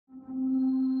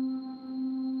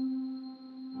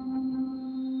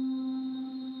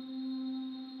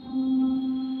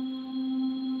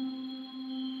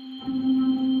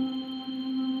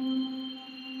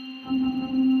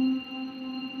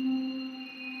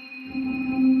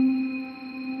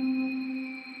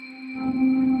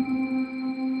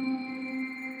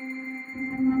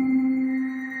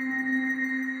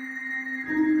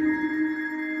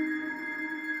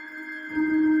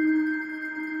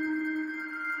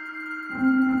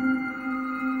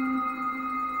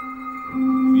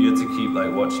keep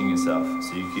like watching yourself.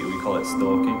 So we call it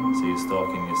stalking. So you're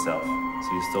stalking yourself. So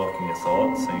you're stalking your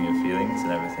thoughts and your feelings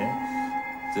and everything.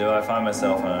 So I find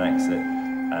myself on an exit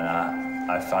and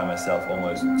I find myself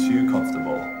almost too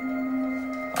comfortable.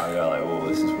 I go like, "Oh,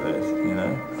 this is weird," you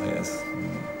know. I guess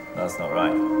that's not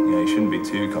right. You know, you shouldn't be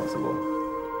too comfortable.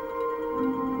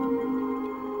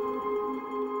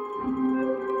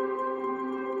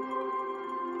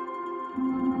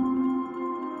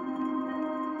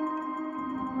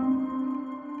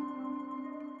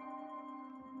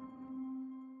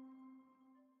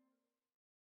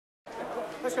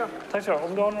 Tack så.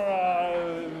 Om du har några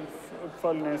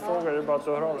uppföljningsfrågor, är det bara att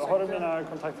du hör av dig. Har du mina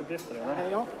kontaktuppgifter?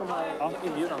 Eller? Ja, de här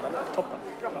inbjudande. Toppen.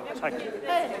 Tack.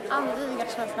 Hej, Anna Wigert,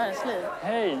 Svenskt Näringsliv.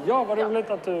 Hej, ja vad roligt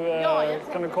att du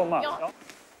kunde komma. Ja.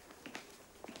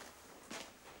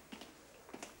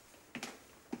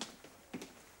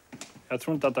 Jag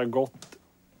tror inte att det har gått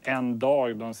en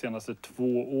dag de senaste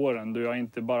 2 åren då jag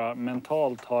inte bara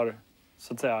mentalt har,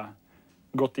 så att säga,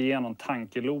 gått igenom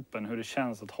tankelopen hur det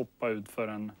känns att hoppa ut för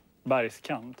en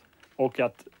bergskant. Och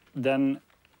att den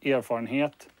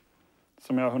erfarenhet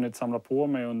som jag har hunnit samla på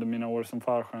mig under mina år som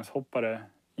fallskärmshoppare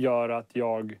gör att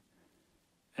jag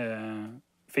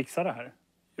fixar det här.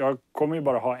 Jag kommer ju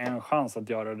bara ha en chans att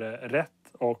göra det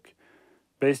rätt, och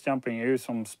basejumping är ju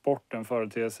som sport en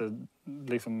företeelse.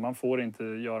 Liksom, man får inte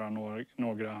göra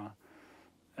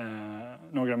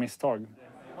några misstag.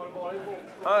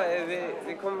 Ja,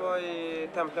 vi kommer vara i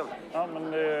templen. Ja,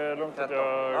 men det är lugnt att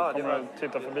jag kommer att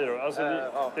titta förbi då. Alltså,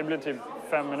 det blir typ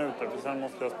 5 minuter, för sen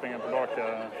måste jag springa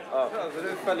tillbaka. Ja, så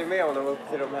du följer med honom upp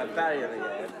till de här bergen och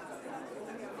grejer.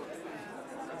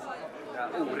 Ja,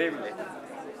 orimligt.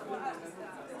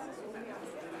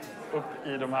 Upp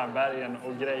i de här bergen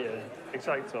och grejer.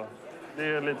 Exakt så. Det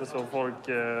är lite så folk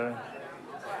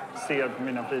ser på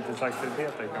mina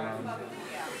fritidsaktiviteter, kan man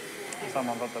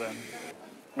sammanfatta det.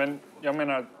 Men jag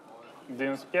menar att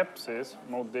din skepsis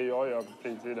mot det jag gör på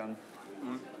fritiden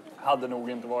hade nog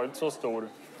inte varit så stor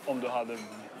om du hade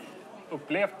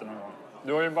upplevt det någon gång.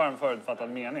 Du har ju bara en förutfattad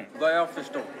mening. Vad jag har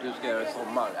förstått du ska göra i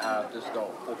sommar är att du ska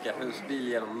åka husbil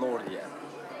genom Norge.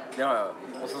 Det har jag.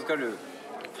 Och så ska du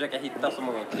försöka hitta så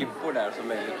många klippor där som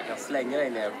möjligt du kan slänga dig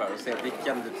ner för och se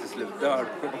vilken du till slut dör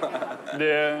på.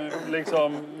 Det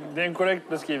är en korrekt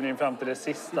beskrivning fram till det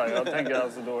sista. Jag tänker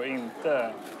alltså då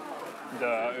inte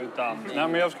dö, utan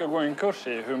men jag ska gå en kurs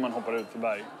i hur man hoppar ut för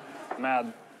berg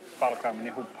med fallskärmen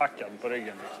ihoppackad på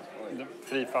ryggen.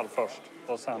 Frifall först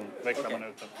och sen växlar man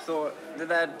ut den. Så det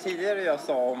där tidigare jag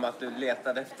sa om att du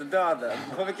letade efter döden,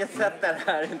 på vilket sätt är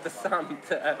det här inte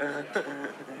sant?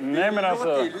 Nej, men alltså...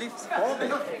 Det är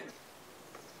livsfarligt.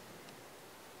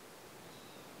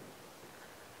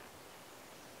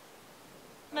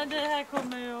 Men det här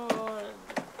kommer ju att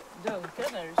dunka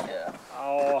när du kör.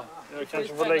 Ja, jag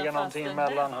kanske får lägga någonting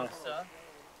emellan här.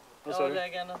 Ja,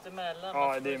 lägga något emellan.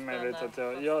 Ja, det är möjligt att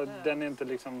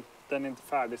den är inte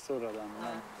färdigsurrad än.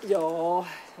 Men... Ja,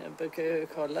 jag brukar ju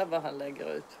kolla vad han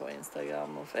lägger ut på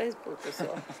Instagram och Facebook och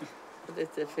så.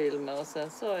 Lite filmer, och sen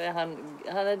så är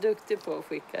han är duktig på att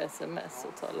skicka sms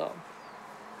och tala om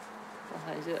vad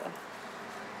han gör.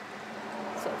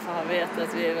 Så för han vet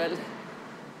att vi är väl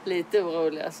lite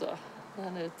oroliga så när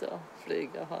han är ute och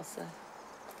flyger och har sig.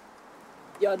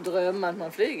 Jag drömmer att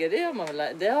man flyger,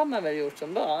 det har man väl gjort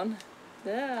som barn.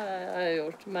 Det har jag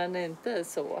gjort, men inte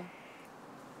så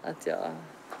att jag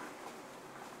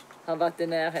har varit i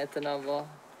närheten av att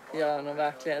göra någon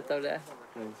verklighet av det.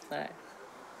 Nej.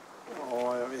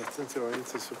 Ja, jag vet inte. Jag är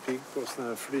inte så pigg på såna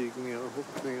här flygningar och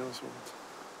hoppningar och sånt.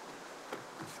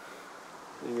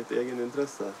 Inget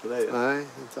egenintresse för dig? Nej,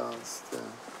 inte alls.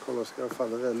 Carl-Oskar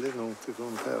faller väldigt långt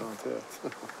ifrån päron till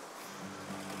rätt.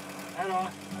 Hej då.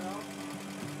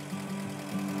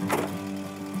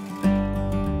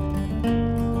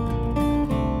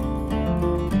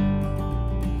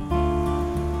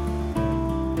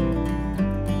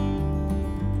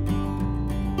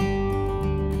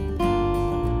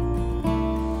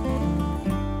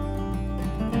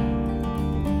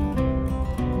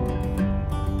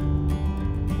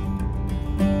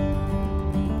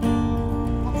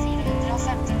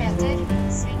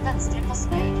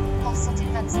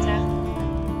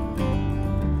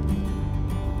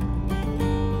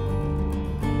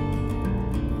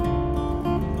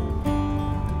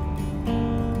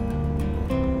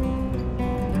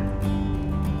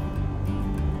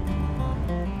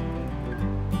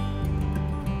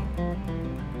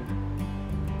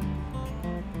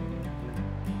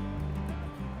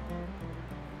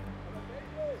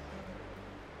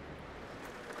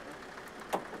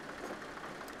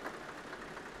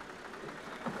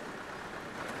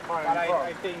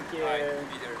 I think. Hi,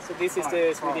 Peter. So this is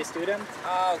the Swedish student.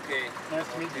 Ah, okay. Nice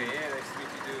to meet you. Yeah, nice to meet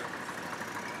you too.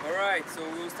 All right, so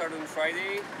we'll start on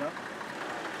Friday. Yeah.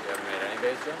 You haven't made any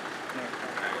base jump? No.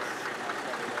 Nice.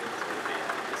 It'll be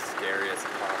as scary as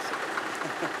possible.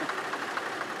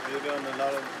 Have you done a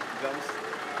lot of jumps?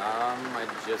 I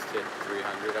just hit 300,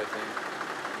 I think,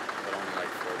 but only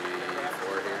like 44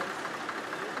 here.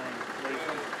 Where are you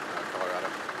from?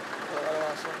 Colorado.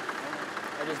 Oh, awesome.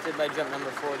 I just did my jump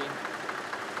number 40.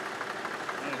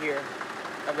 And here,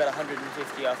 I've got 150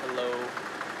 off a low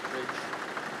ridge.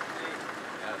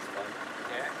 Yeah, it's fun.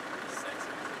 Yeah. Sexy.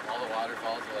 All the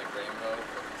waterfalls are like rainbow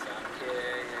from the sun.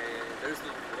 Yeah. There's the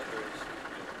flippers.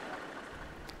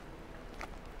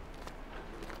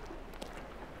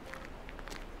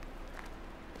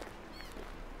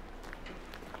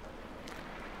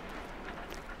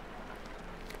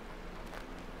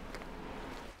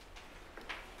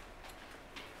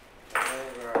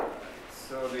 Alright.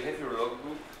 So do you have your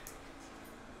logbook?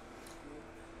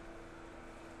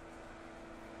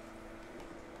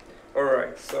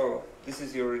 Alright, so this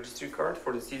is your registry card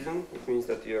for the season. It means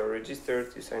that you are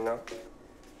registered, you sign up.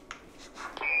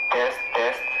 Test.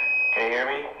 Can you hear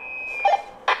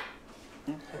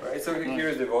me? Alright, so here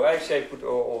is the vote. Actually, I put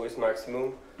always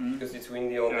maximum because it's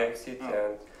windy on the exit.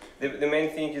 And the main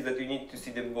thing is that you need to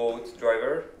see the boat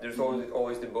driver. There's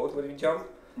always the boat when you jump.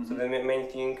 So the main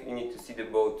thing, you need to see the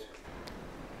boat.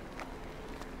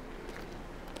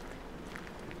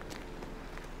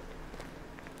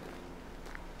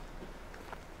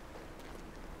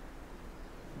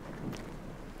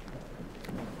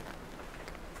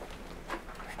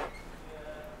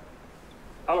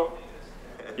 Hello.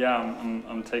 Yeah,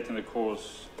 I'm taking the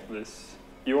course. This.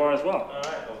 You are as well. All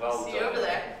right. Well, See you over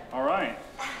there. All right.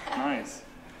 Nice.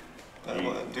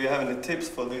 Do you have any tips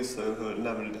for those who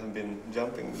never have been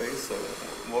jumping base? Or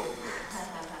what?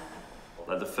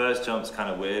 Like the first jump's kind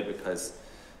of weird because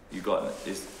you got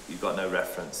no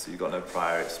reference, you got no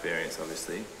prior experience,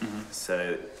 obviously.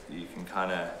 So you can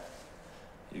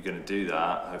you're going to do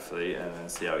that hopefully, and then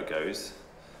see how it goes,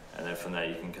 and then from there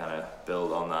you can kind of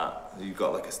build on that. You've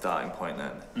got like a starting point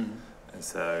then, and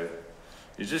so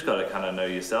you just got to kind of know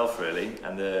yourself really.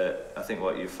 And I think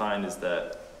what you find is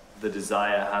that the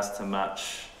desire has to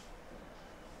match.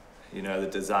 You know, the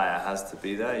desire has to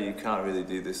be there. You can't really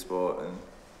do this sport and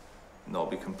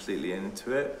not be completely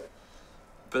into it.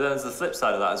 But then there's the flip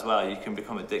side of that as well. You can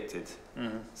become addicted.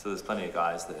 So there's plenty of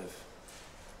guys that have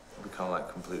become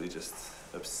like completely just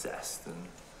obsessed, and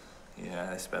you know,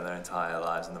 they spend their entire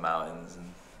lives in the mountains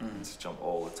and just jump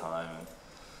all the time. And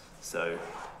so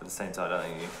at the same time, I don't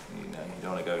think you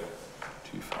don't want to go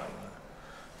too far.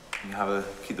 You have to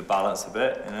keep the balance a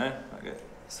bit, you know, not get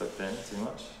sucked in too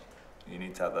much. You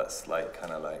need to have that slight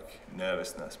kind of like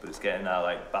nervousness, but it's getting that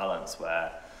like balance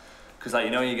where, because like,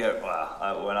 you know, when you get,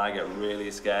 when I get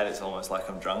really scared, it's almost like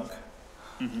I'm drunk.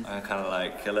 And kind of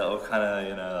like a little kind of,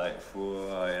 you know, like,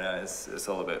 whoa, you know, it's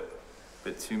all a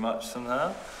bit too much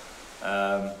somehow.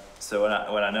 So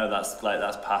when I know that's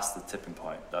past the tipping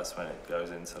point, that's when it goes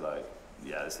into like,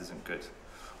 yeah, this isn't good.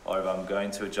 Or if I'm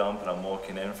going to a jump and I'm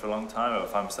walking in for a long time, or if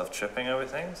I find myself tripping over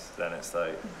things, then it's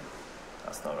like,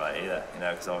 that's not right either, you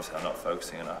know, because obviously I'm not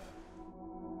focusing enough.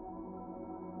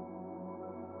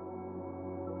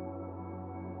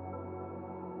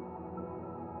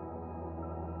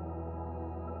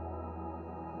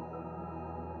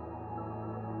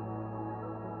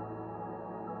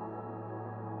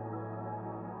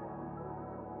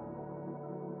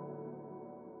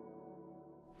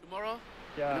 Tomorrow?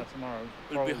 Yeah, tomorrow.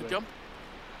 Will be a jump?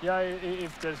 Yeah,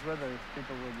 if there's weather,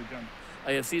 people will be jumping.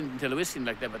 I have seen television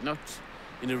like that, but not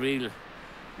in a real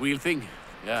thing.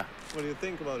 Yeah. What do you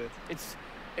think about it? It's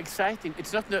exciting.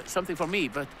 It's not something for me,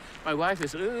 but my wife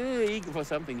is eager for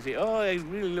something. She, I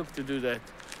really look to do that,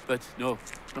 but no,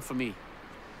 not for me.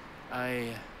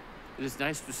 It is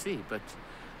nice to see, but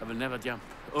I will never jump.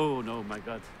 Oh no, my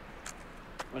God!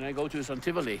 When I go to San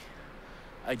Tivoli,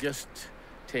 I just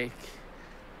take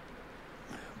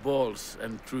balls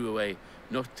and threw away.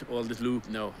 Not all this loop,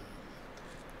 no.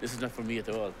 This is not for me at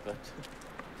all, but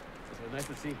it's nice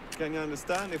to see. Can you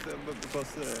understand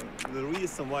because the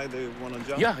reason why they want to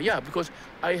jump? Yeah, because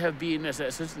I have been as an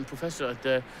assistant professor at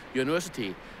the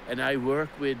university, and I work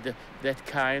with that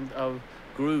kind of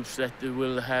groups that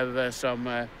will have some,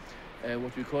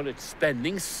 what we call it,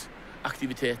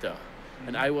 spänningsaktiviteter.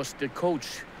 And I was the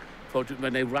coach for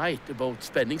when they write about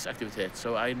spänningsaktivitet,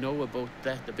 so I know about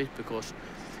that a bit because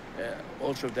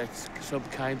also that's some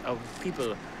kind of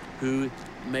people who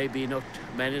maybe not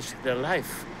manage their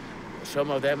life. Some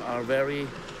of them are very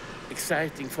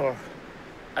exciting for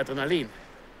adrenaline.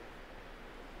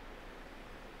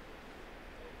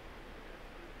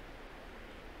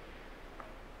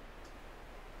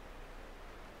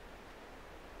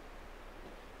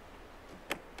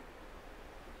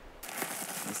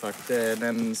 exakt.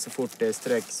 Den, så fort det är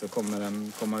streck så kommer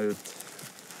den komma ut.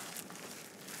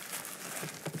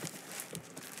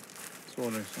 Så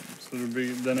liksom. Så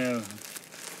den är...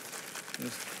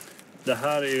 Just. Det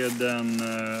här är den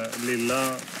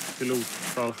lilla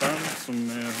pilotfallskärm som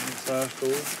är så här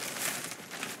stor.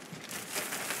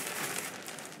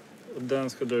 Och den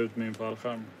ska dra ut min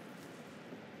fallskärm.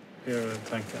 Det är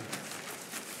tanken.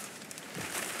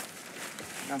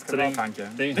 Ganska bra tanke.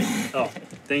 Det är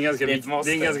en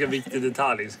ganska viktig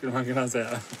detalj skulle man kunna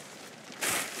säga.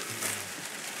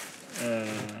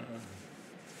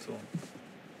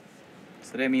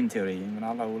 Så det är min teori, men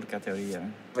alla har olika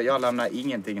teorier. Jag lämnar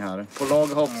ingenting här. På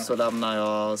laghopp så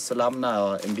lämnar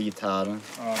jag en bit här.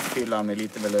 Fyller med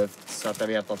lite med luft så att jag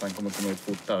vet att den kommer komma ut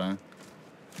fortare.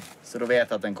 Så då vet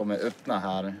jag att den kommer öppna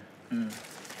här.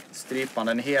 Stryper man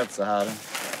den helt så här,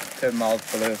 tömmer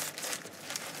allt på luft,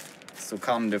 så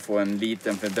kan du få en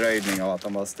liten fördröjning av att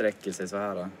den bara sträcker sig så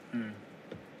här.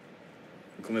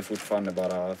 Det kommer fortfarande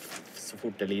bara, så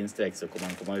fort det är linsträck så kommer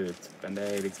den komma ut. Men det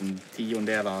är liksom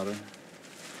 10-delar.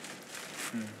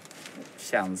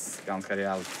 Känns ganska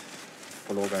rejält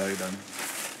på låga höjden.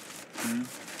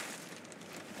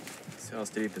 Så jag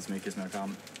stryper så mycket som jag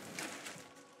kan.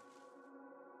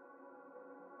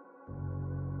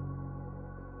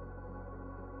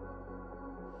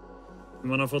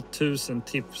 Man har fått 1000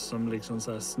 tips som liksom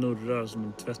så här snurrar som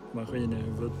en tvättmaskin i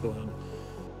huvudet på en.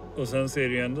 Och sen så är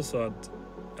det ju ändå så att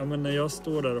men när jag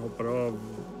står där och hoppar av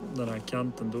den här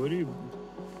kanten, då är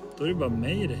det bara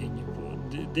mig det hänger på.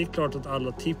 Det är klart att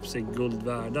alla tips är guld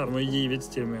värda. De har givits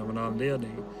till mig av en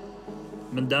anledning.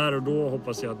 Men där och då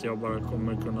hoppas jag att jag bara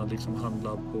kommer kunna liksom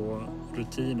handla på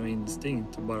rutin och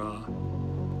instinkt och bara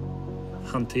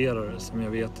hantera det som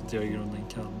jag vet att jag i grunden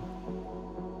kan.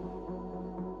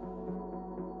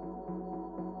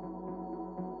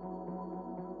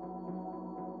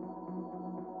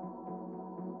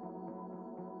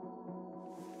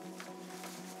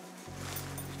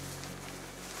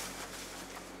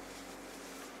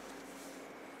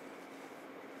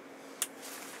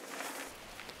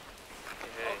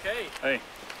 Okay. Hey.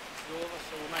 So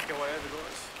we'll make our way over,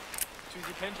 guys. Choose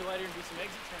your pendulator and do some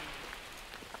exit training.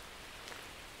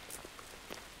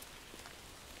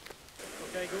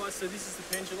 Okay, guys, so this is the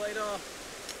pendulator.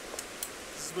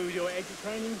 This is where we do our exit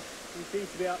training. We think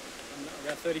it's about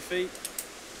 30 feet.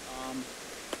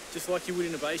 Just like you would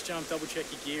in a base jump, double check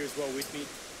your gear as well with me.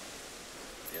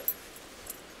 Yep.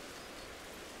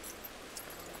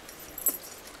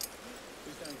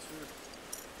 Who's going through?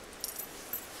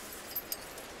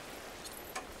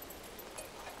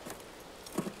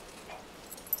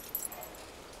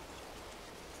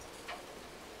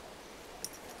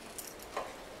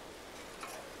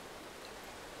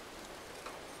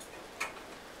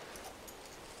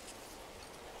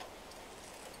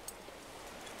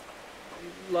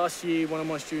 Last year, one of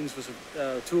my students was,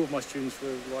 two of my students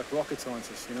were like rocket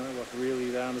scientists, you know, like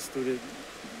really they understood it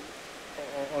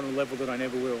on a level that I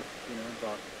never will, you know,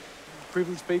 but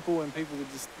privileged people and people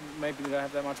that just maybe they don't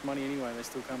have that much money anyway, they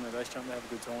still come to base jump, they have a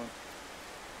good time.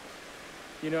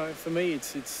 You know, for me,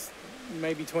 it's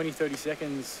maybe 20, 30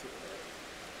 seconds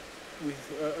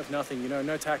of nothing, you know,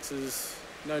 no taxes,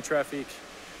 no traffic,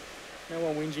 no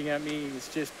one whinging at me, it's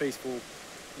just peaceful,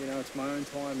 you know, it's my own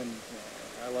time and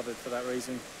I love it for that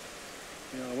reason.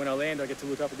 You know, when I land, I get to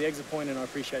look up at the exit point and I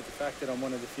appreciate the fact that I'm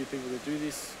one of the few people that do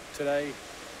this today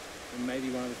and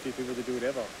maybe one of the few people that do it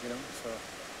ever, you know, so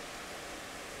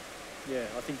yeah,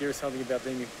 I think there is something about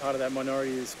being part of that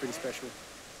minority that's pretty special.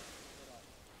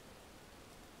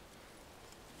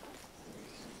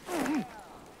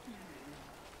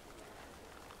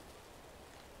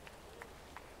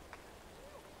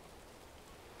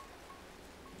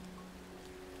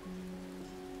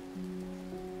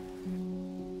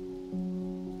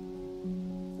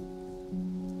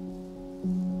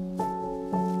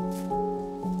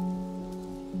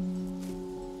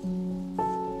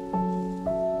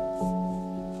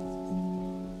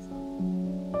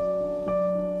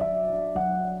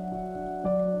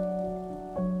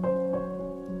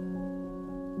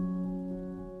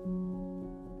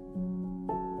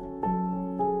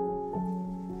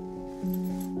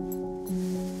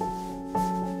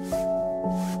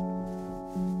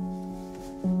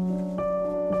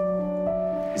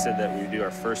 Said that we do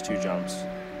our first 2 jumps,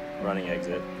 running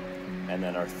exit, and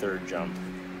then our 3rd jump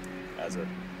as a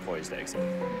poised exit.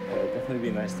 It'd definitely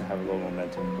be nice to have a little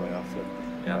momentum going off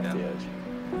the edge.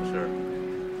 For sure.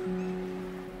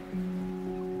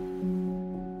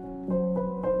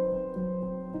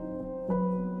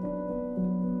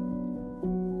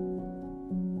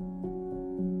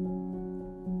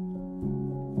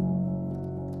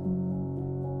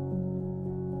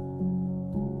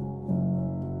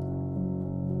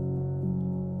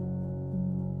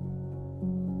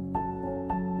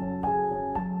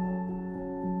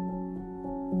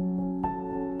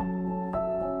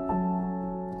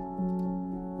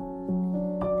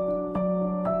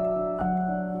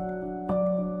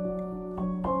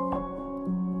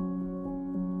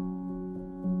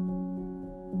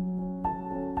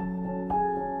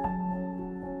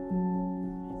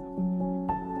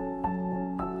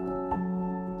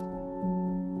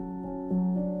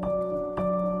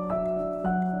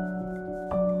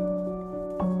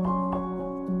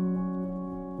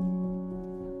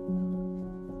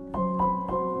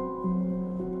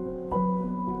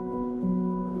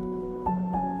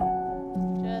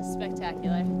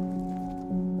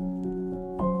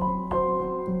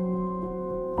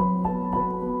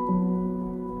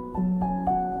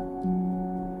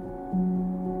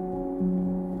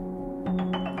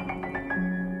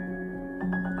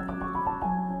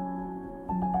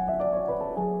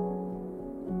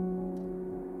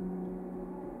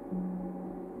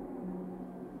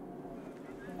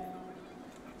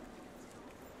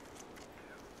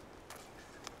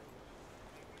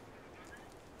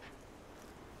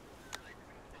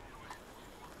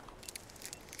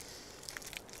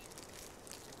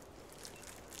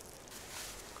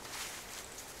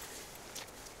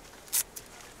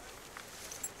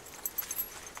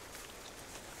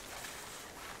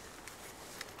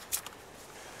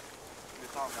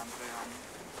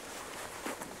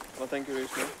 Vad tänker du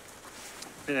just nu?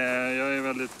 Jag är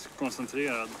väldigt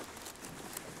koncentrerad.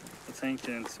 Jag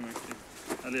tänker inte så mycket.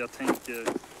 Eller jag tänker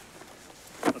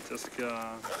att jag ska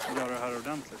göra det här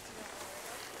ordentligt.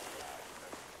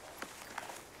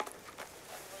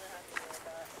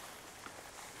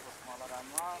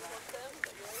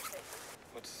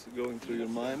 What's going through your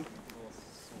mind?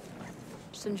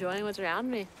 Just enjoying what's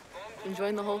around me.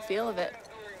 Enjoying the whole feel of it.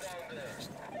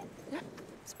 Yeah,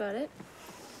 that's about it.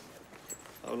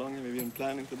 How long have you been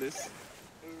planning for this?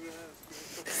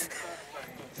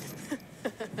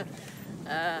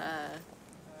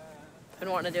 Been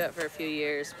wanting to do it for a few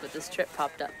years, but this trip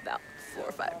popped up about 4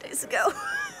 or 5 days ago.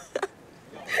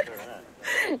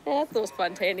 Yeah, it's a little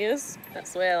spontaneous.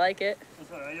 That's the way I like it.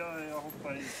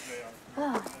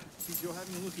 If you're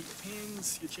having a look at your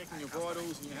pins, you're checking your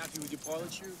vitals, and you're happy with your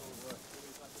pilot chute.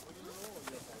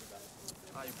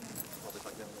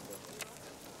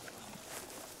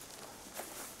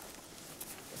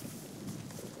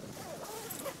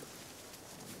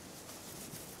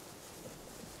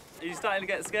 Are you starting to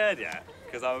get scared yet?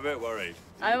 Because I'm a bit worried.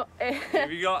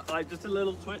 Have you got like just a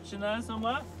little twitch in there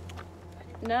somewhere?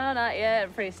 No, not yet.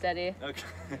 I'm pretty steady. Okay.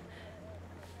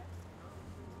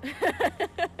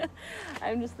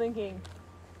 I'm just thinking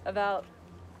about,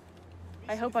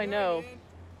 I hope I know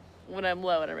when I'm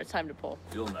low and it's time to pull.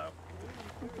 You'll know.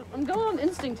 I'm going on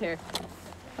instinct here.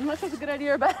 I'm not sure if it's a good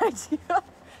idea or a bad idea.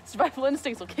 Survival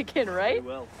instincts will kick in, right? They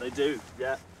will. They do,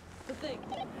 yeah. The thing.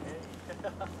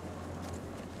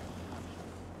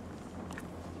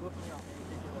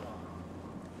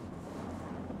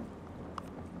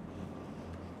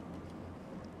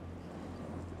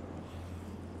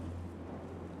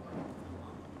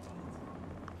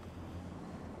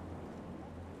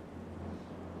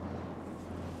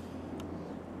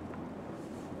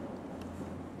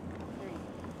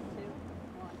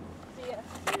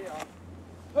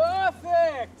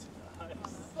 Perfect!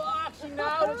 Fuck, she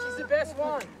nailed it. She's the best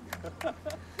one.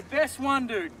 The best one,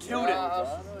 dude. Killed it.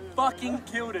 Fucking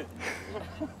killed it.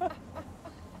 Oh,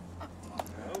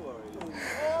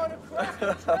 the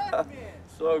crazy track, man.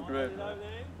 So great.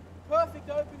 Perfect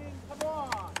opening. Come on.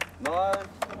 Nice.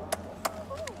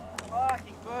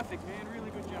 Fucking perfect, man.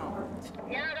 Really good jump.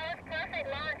 Yeah, that was perfect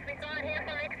launch. We saw it here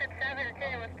from exit 7 too.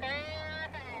 It was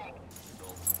perfect.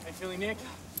 How you feeling, Nick?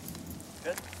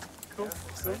 Good. Cool.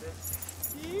 Cool.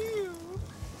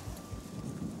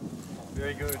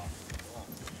 Very good.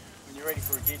 When you're ready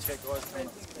for a gear check, guys, come on.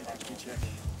 Gear check.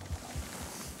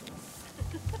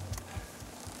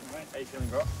 How you feeling,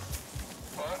 bro?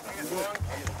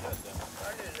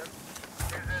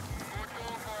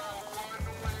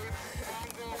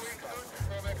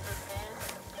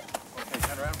 Okay,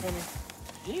 turn around for me.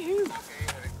 Yee-hoo.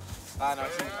 No,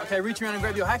 okay, reach around and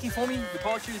grab your hacky for me. The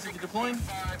pilot chute as if you're deploying.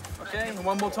 Okay, and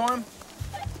one more time.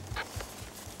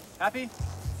 Happy?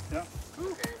 Yeah.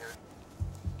 Cool.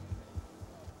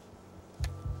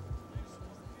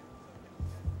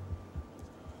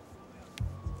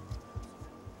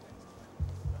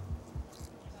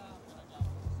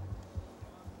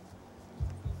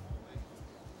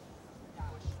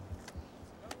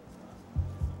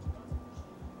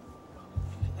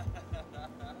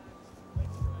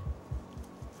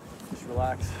 Just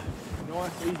relax.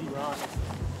 Nice, easy run.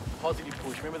 Positive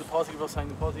push. Remember the positive? I was saying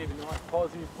the positive. Nice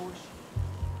positive push.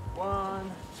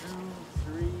 1, 2,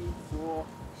 3, 4,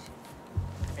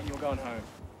 and you're going home.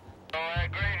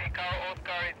 Gravy,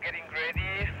 Carl-Oskar is getting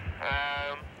ready,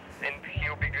 and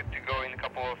he'll be good to go in a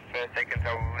couple of seconds.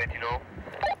 I'll let you know.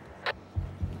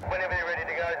 Whenever you're ready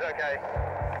to go, it's okay.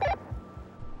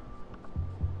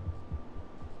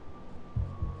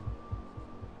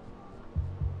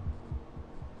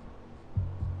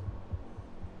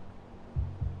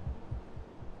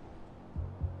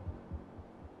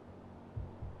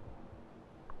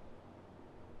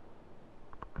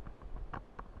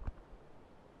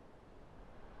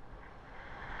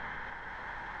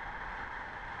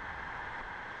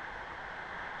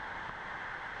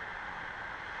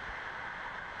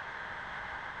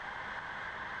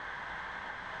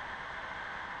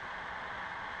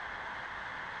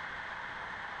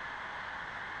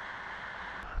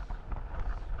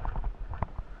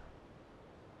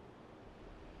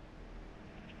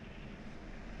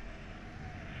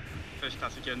 Första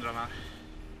sekunderna.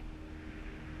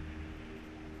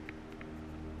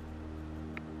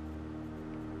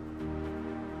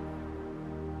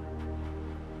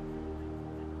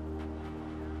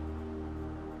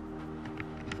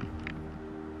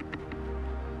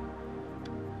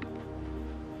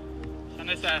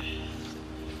 Kändes det?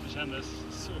 Det kändes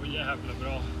så jävla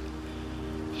bra.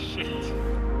 Shit.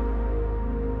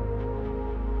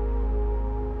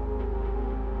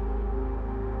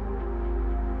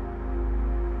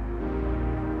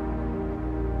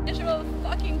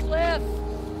 fucking cliff.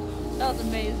 That was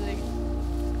amazing.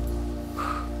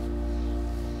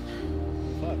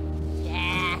 Fun.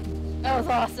 Yeah, that was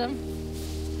awesome.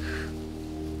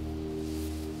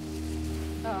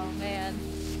 Oh man.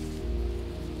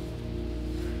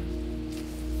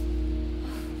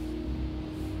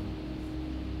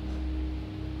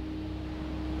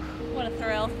 What a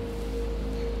thrill.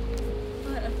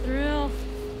 What a thrill.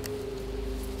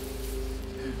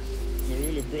 You're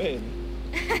really brave.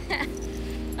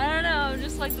 I don't know, I'm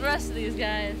just like the rest of these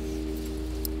guys.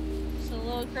 Just a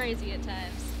little crazy at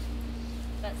times.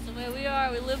 That's the way we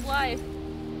are, we live life.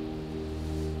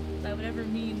 By whatever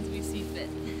means we see fit.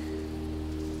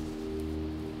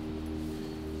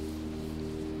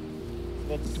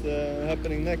 What's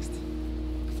happening next?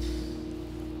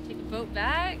 Take a boat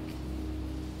back,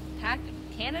 pack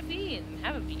a canopy, and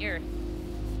have a beer.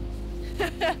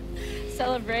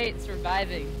 Celebrate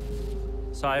surviving.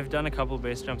 So I've done a couple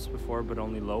base jumps before, but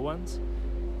only low ones.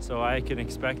 So I can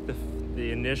expect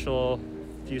the initial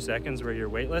few seconds where you're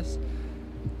weightless,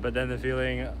 but then the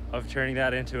feeling of turning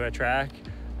that into a track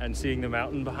and seeing the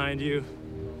mountain behind you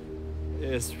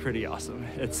is pretty awesome.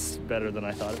 It's better than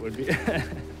I thought it would be.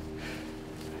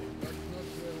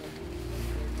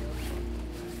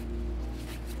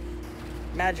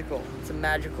 Magical. It's a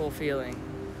magical feeling.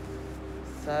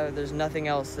 So there's nothing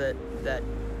else that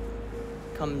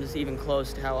comes even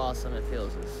close to how awesome it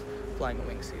feels as flying a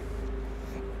wingsuit.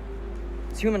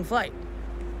 It's human flight.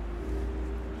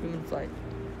 Human flight.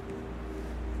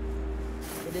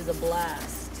 It is a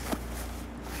blast.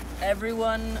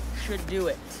 Everyone should do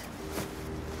it.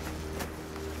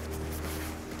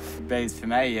 B.A.S.E för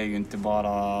mig är ju inte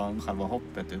bara själva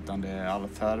hoppet, utan det är alla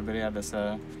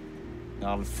förberedelser. Det är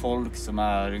all folk som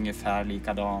är ungefär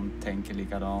likadant, tänker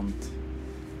likadant.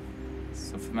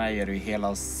 Så för mig är det ju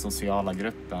hela sociala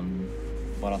gruppen.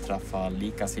 Bara träffa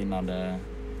likasinnade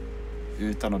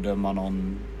utan att döma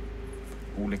någon,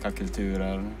 olika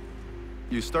kulturer.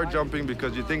 You start jumping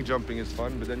because you think jumping is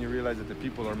fun, but then you realize that the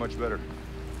people are much better.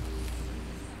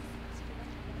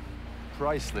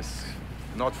 Priceless,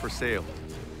 not for sale.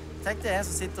 Tenk deg en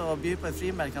som sitter og byr på et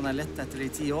frimerke han har lett etter i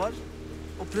 10 år,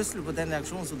 og plutselig på den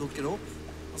reaksjonen som dukker opp,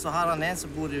 og så har han en som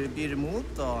byr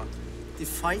imot, og de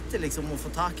fighter liksom om å få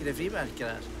tak i det frimerket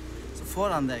der. Så får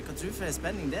han det. Hva tror du for en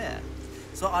spenning det er?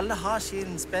 Så alle har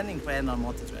sin spenning på en eller annen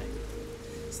måte, tror jeg.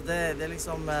 Så det er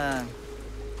liksom,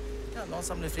 ja, noen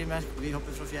samler frimerker, vi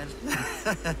hopper fra fjell.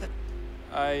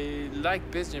 I like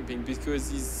base jumping because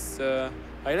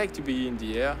I like to be in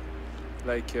the air,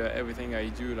 like everything I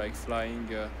do, like flying,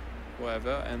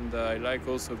 whatever. And I like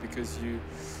also because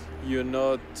you're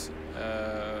not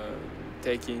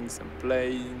taking some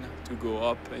plane to go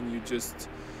up, and you just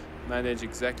manage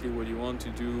exactly what you want to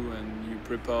do, and you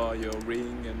prepare your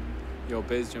ring and your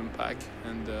base jump pack,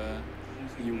 and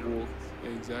you walk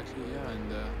exactly, yeah,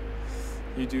 and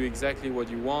you do exactly what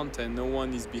you want, and no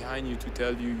one is behind you to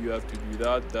tell you you have to do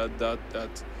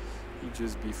that. You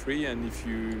just be free, and if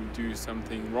you do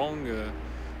something wrong,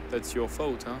 that's your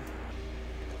fault, huh?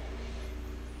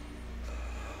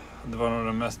 Det var nog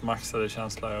den mest maxade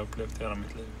känsla jag upplevt i hela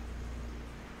mitt liv.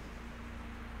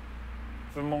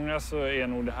 För många så är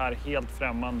nog det här helt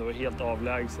främmande och helt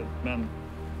avlägset, men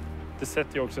det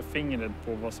sätter ju också fingret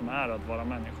på vad som är att vara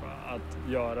människa. Att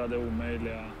göra det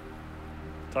omöjliga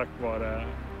tack vare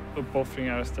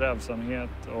uppoffringar, strävsamhet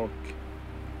och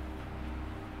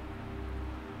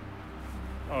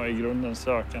ja, i grunden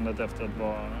sökandet efter att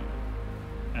vara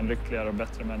en lyckligare och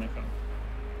bättre människa.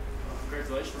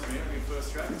 Congratulations, man, on your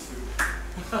first track suit.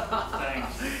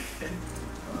 Thanks.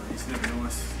 It's never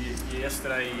nice.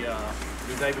 Yesterday,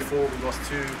 the day before, we lost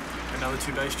another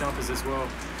two base jumpers as well.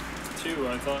 Two,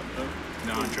 I thought.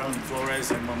 No, John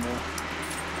Flores and one more.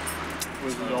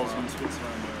 Was it also in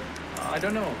Switzerland? I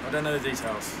don't know. I don't know the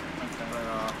details. Okay.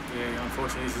 But yeah,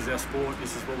 unfortunately, this is our sport.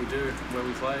 This is what we do, where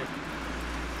we play.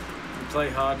 We play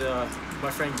hard. My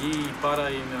friend Guy Bada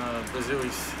in Brazil, he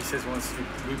says once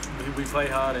we play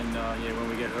hard, and yeah, when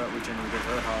we get hurt, we generally get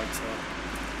hurt hard. So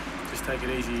just take it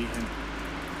easy, and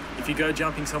if you go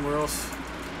jumping somewhere else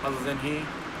other than here,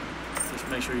 just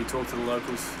make sure you talk to the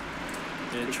locals.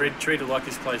 Yeah, treat it like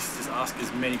this place. Just ask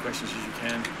as many questions as you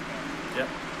can. Yep.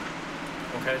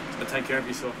 Okay, but take care of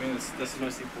yourself, man. That's the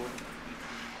most important.